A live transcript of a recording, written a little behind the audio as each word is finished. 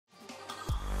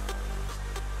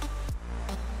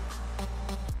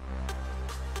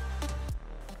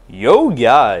Yo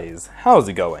guys, how's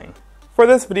it going? For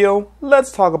this video,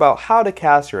 let's talk about how to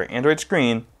cast your Android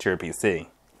screen to your PC.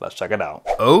 Let's check it out.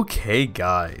 Okay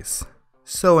guys,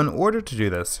 so in order to do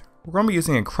this, we're going to be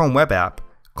using a Chrome web app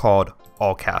called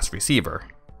All-Cast Receiver.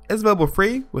 It's available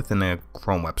free within the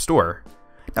Chrome web store.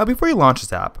 Now before you launch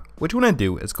this app, what you want to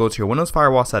do is go to your Windows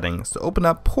Firewall settings to open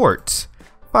up port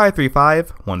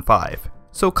 53515.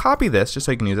 So copy this just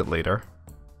so you can use it later.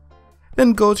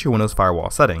 Then go to your Windows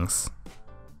Firewall settings.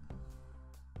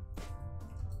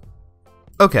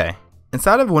 Okay,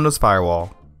 inside of Windows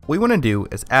Firewall, what you want to do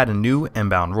is add a new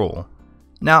inbound rule.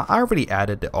 Now I already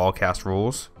added the all-cast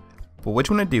rules, but what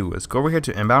you want to do is go over here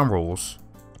to inbound rules,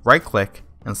 right click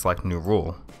and select new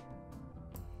rule.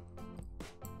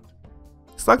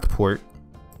 Select port,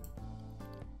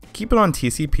 keep it on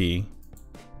TCP,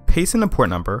 paste in the port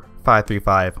number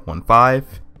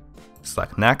 53515,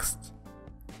 select next,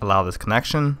 allow this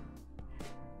connection,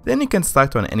 then you can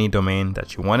select on any domain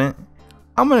that you want it.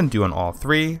 I'm going to do on all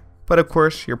three, but of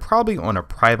course you're probably on a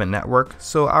private network,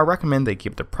 so I recommend they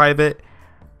keep it private.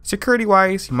 Security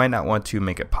wise, you might not want to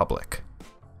make it public.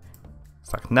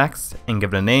 Select next and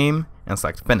give it a name and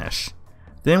select finish.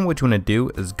 Then what you want to do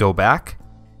is go back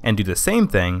and do the same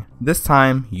thing, this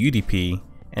time UDP,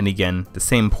 and again the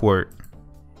same port,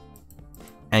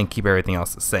 and keep everything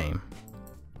else the same.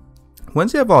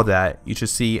 Once you have all that, you should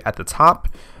see at the top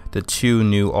the two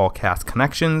new all-cast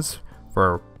connections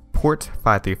for port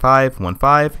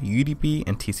 53515, UDP,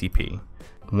 and TCP.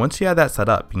 Once you have that set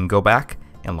up, you can go back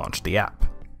and launch the app.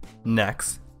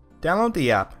 Next, download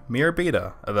the app Mirror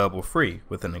Beta, available free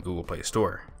within the Google Play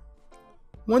Store.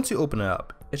 Once you open it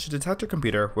up, it should detect your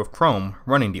computer with Chrome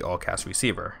running the all-cast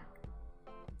receiver.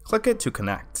 Click it to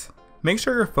connect. Make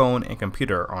sure your phone and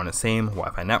computer are on the same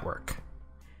Wi-Fi network.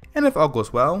 And if all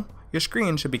goes well, your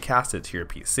screen should be casted to your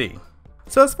PC.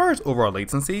 So as far as overall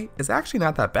latency, it's actually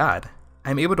not that bad.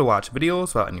 I'm able to watch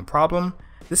videos without any problem.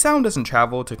 The sound doesn't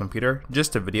travel to computer,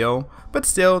 just to video, but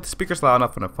still, the speaker's loud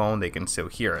enough on the phone they can still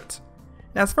hear it.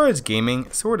 Now as far as gaming,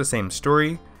 it's sort of the same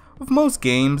story. With most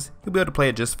games, you'll be able to play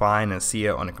it just fine and see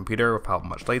it on a computer without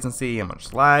much latency and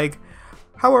much lag.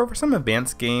 However, for some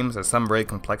advanced games or some very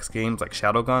complex games like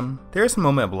Shadowgun, there is a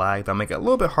moment of lag that'll make it a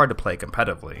little bit hard to play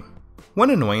competitively. One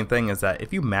annoying thing is that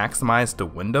if you maximize the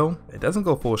window, it doesn't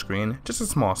go full screen, just a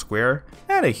small square.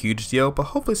 Not a huge deal, but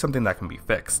hopefully something that can be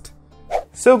fixed.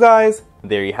 So guys,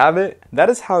 there you have it. That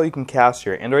is how you can cast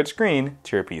your Android screen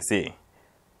to your PC.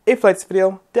 If you liked this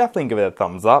video, definitely give it a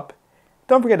thumbs up.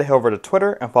 Don't forget to head over to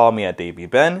Twitter and follow me at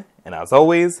DavyBen. And as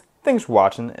always, thanks for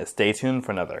watching and stay tuned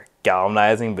for another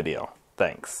galvanizing video.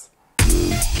 Thanks.